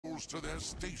vessels to their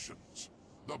stations.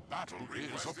 The battle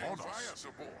is upon us. Fire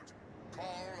support.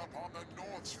 Call upon the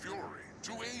North's fury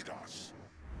to aid us.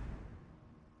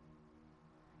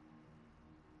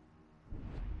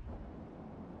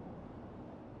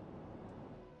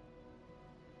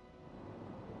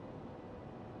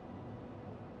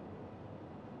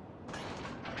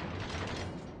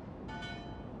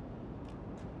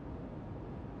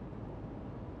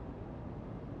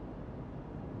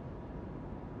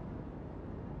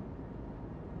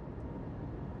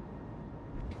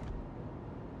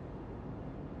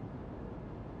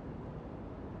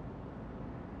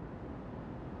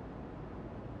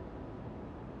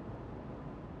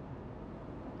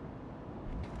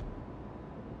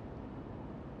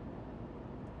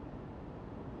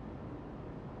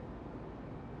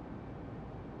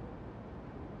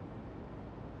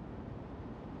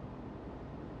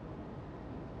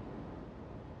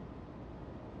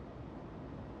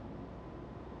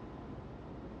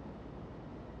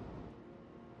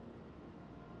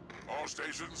 All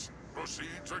stations, proceed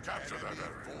to capture that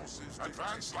area. Forces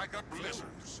Advance like a blizzard.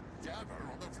 gather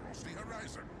on the frosty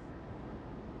horizon.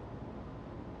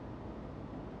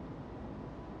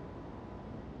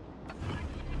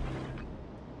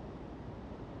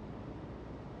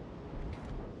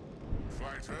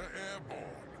 Fighter airborne.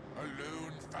 A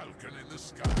lone falcon in the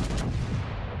sky.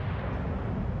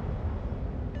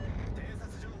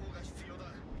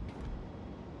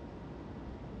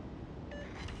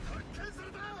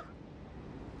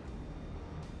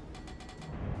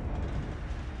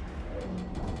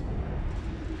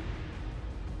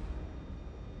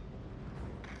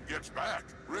 Gets back.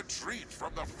 Retreat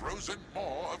from the frozen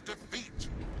maw of defeat.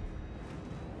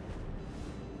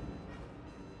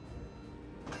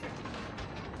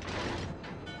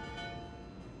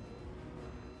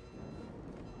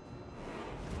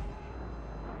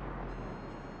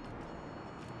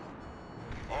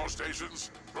 All stations,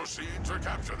 proceed to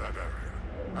capture that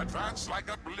area. Advance like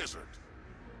a blizzard.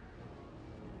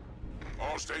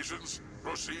 All stations,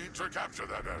 proceed to capture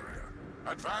that area.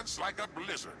 Advance like a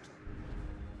blizzard.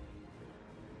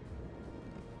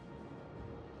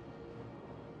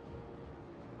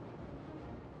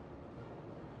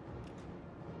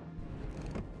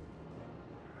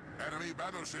 Enemy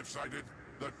battleship sighted.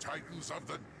 The Titans of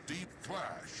the Deep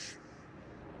Flash.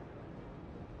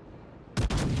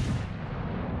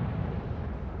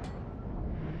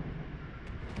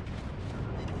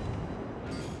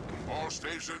 All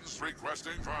stations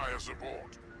requesting fire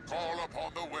support. Call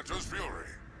upon the Winter's Fury.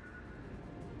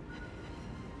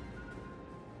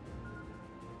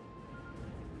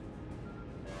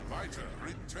 Fighter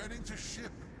returning to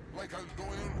ship, like a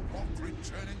loyal hawk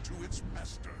returning to its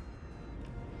master.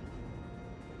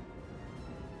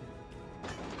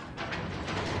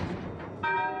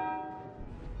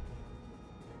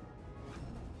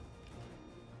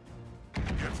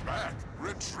 Gets back.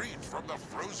 Retreat from the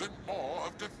frozen maw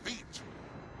of defeat.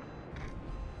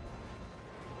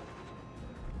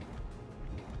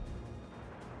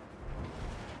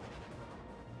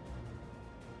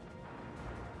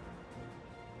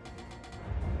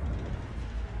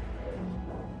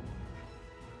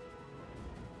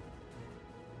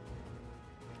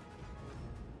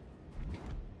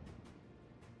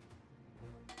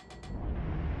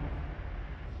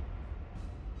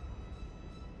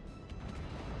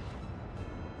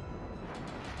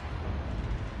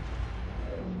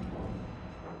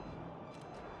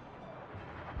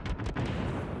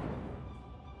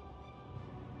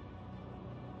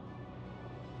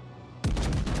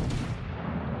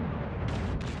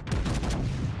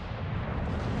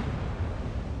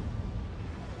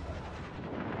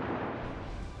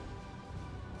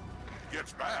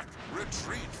 Gets back.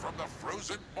 Retreat from the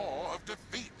frozen maw of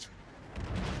defeat.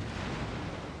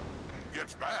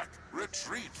 Gets back.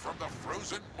 Retreat from the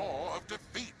frozen maw of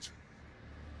defeat.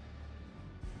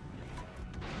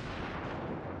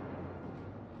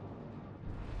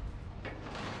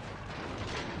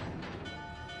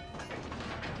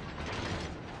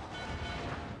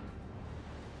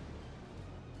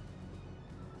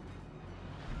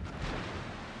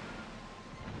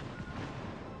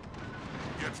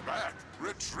 Gets back.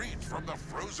 Retreat from the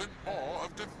frozen maw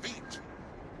of defeat.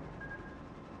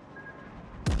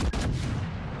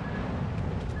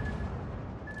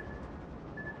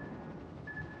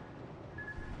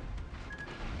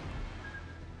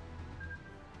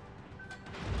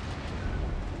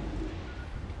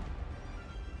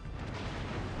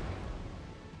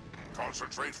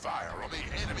 Concentrate fire on the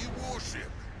enemy warship.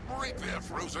 Break their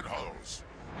frozen hulls.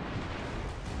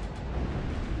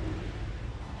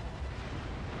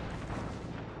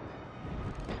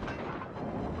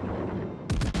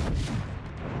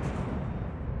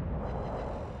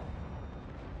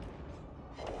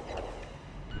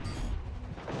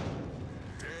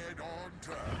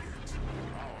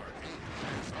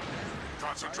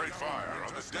 Concentrate fire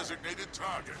on the designated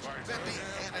target. Let the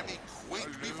enemy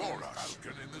quake before us.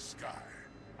 Falcon in the sky.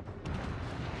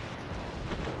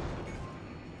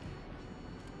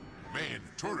 Main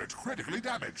turret critically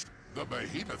damaged. The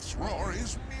behemoth's roar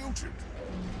is muted.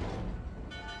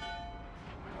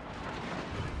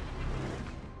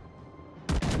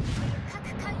 各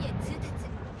艦へ通達。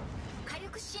火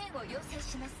力支援を要請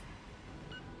します。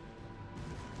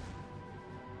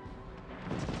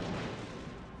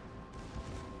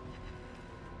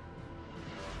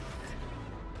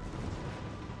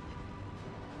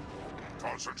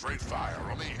Concentrate fire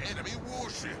on the enemy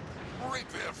warship. Break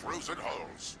their frozen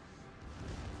hulls.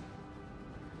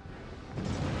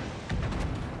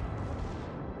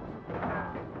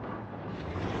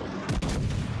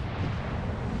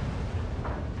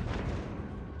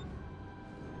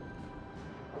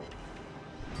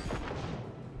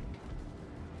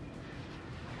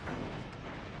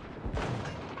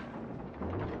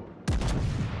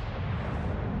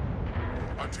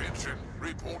 Attention,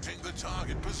 reporting the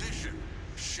target position.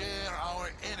 Share our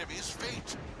enemy's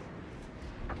fate.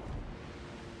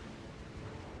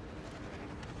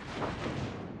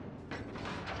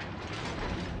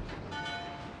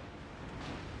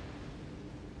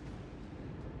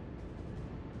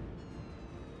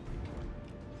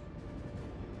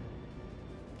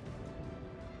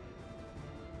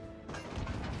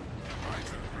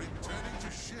 Fighter returning to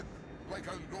ship, like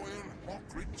a loyal hawk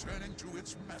returning to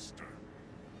its master.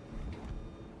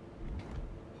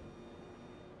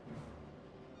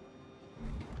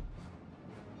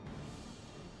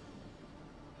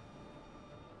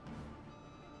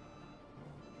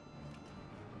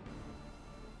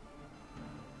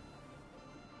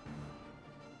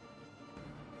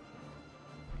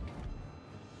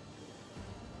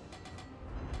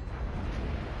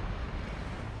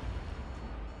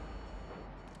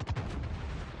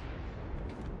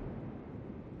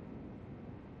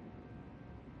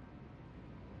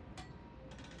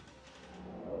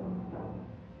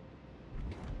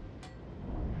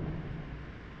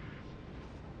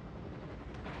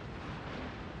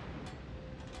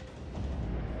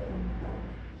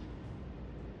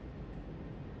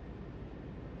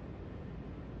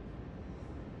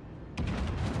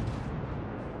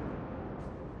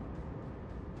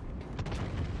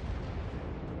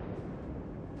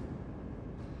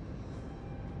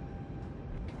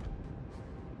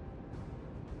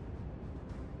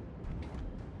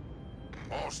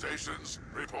 All stations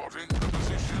reporting the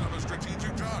position of a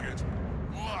strategic target.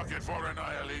 Mark it for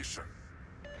annihilation.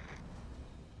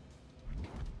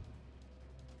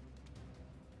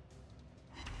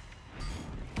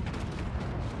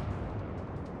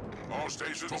 All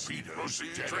stations proceed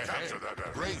to capture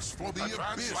that. Brace for the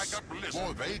abyss, like a blizzard,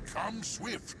 for they come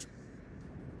swift.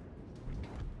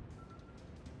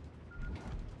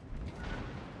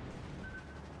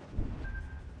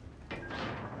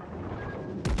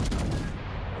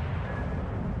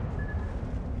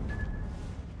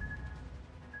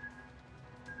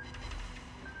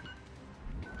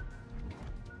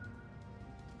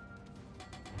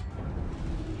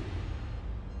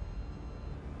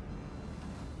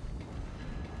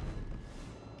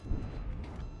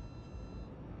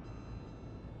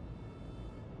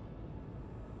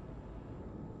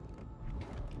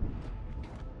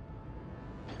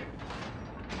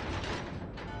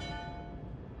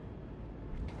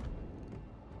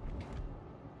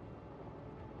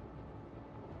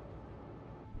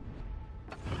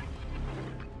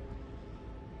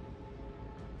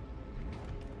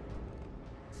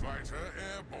 Fighter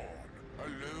airborne, a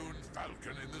lone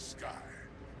falcon in the sky.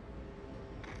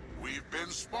 We've been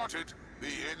spotted. The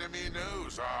enemy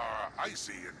knows our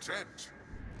icy intent.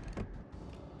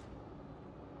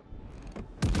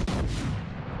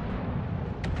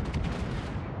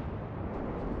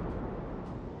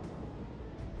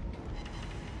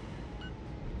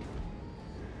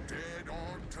 Dead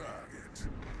on target.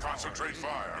 Concentrate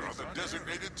fire on the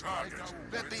designated target.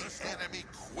 Let the enemy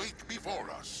quake before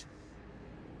us.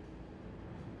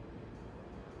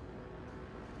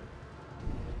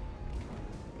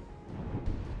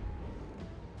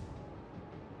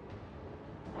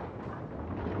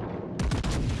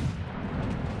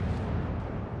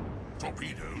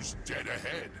 Torpedoes dead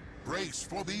ahead. Brace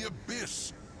for the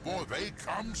abyss, for they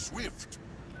come swift.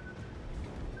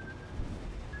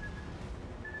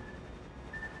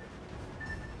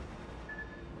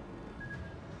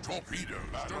 Torpedoes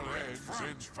direct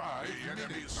in 5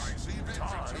 minutes.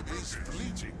 Time is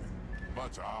fleeting,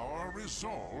 but our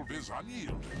resolve is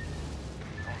unyielding.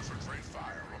 Concentrate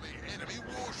fire on the enemy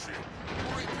warship.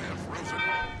 Break their frozen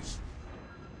hulls.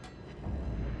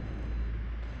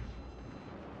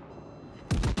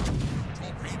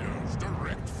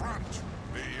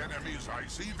 enemy's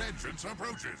icy vengeance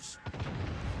approaches.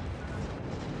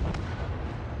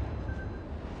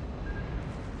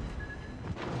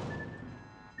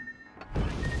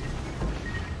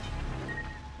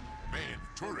 Main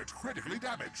turret critically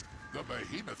damaged. The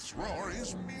behemoth's roar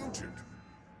is muted.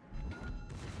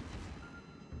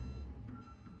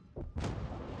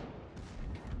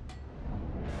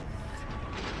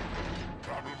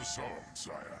 Problem solved,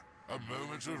 sire. A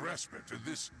moment of respite in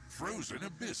this frozen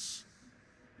abyss.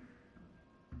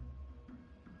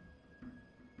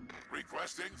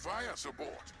 Requesting fire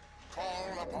support.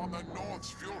 Call upon the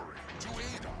North's fury to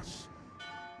aid us.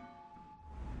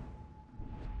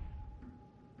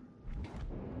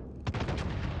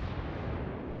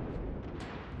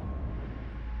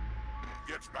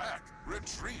 Get back!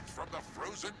 Retreat from the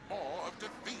frozen maw of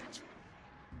defeat!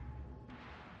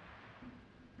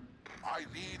 I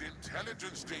need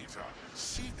intelligence data.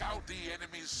 Seek out the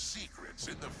enemy's secrets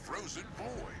in the frozen void.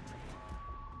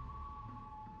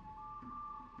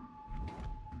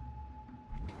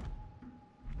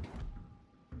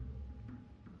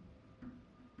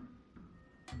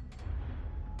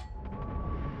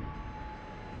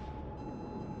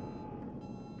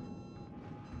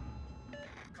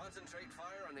 Concentrate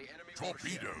fire on the enemy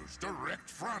Torpedoes, direct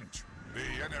front.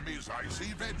 The enemy's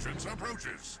icy vengeance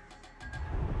approaches.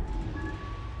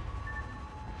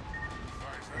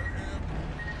 Fighter airborne.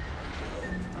 A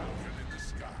lone falcon in the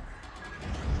sky.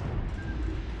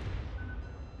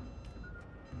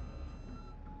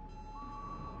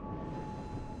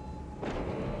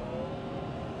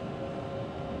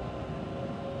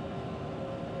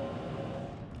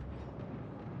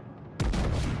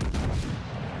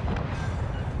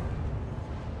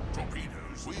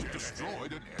 Torpedoes, we've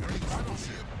destroyed an enemy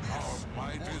battleship. Our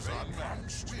might is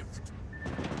unmatched. Swift.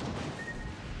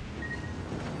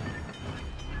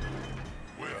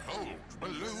 We're holed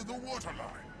below the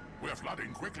waterline. We're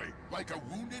flooding quickly, like a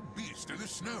wounded beast in the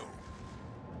snow.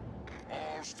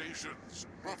 All stations,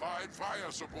 provide fire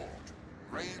support.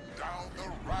 Rain down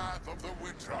the wrath of the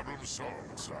wind. Problem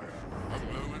solved, sire.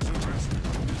 A moment of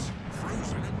respite in this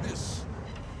frozen abyss.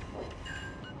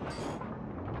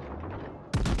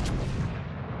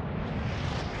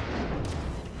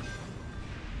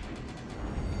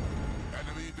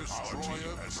 Enemy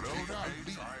destroyer thrown out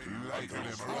lead, like a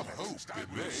glimmer of hope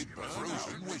amid the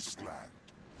frozen wasteland.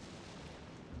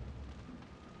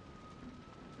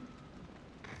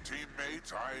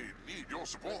 Teammates, I need your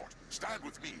support. Stand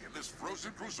with me in this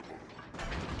frozen crucible.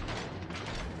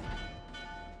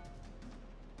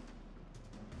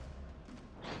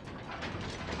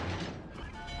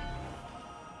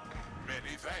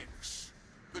 Many thanks.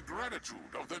 The gratitude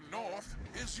of the North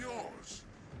is yours.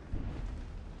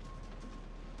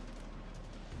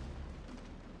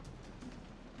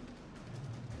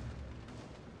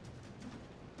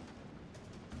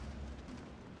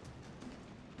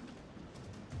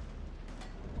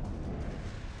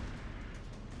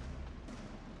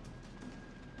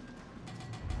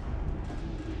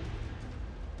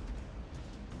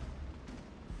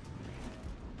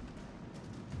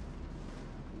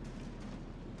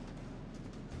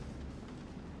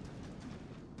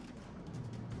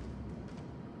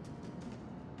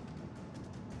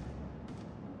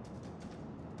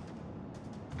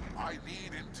 I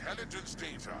need intelligence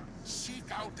data. Seek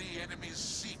out the enemy's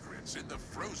secrets in the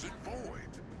frozen void.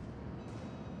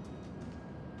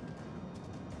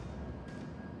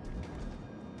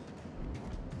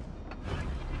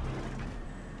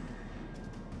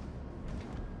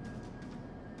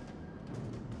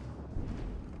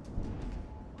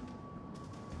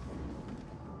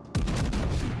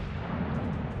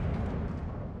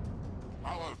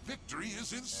 Our victory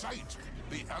is in sight.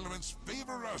 The elements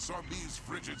favor us on these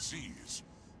frigid seas.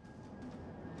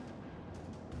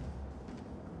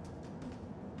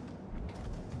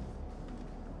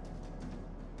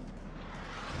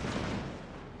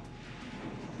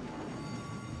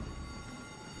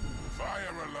 Fire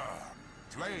alarm!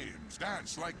 Flames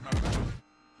dance like malevolent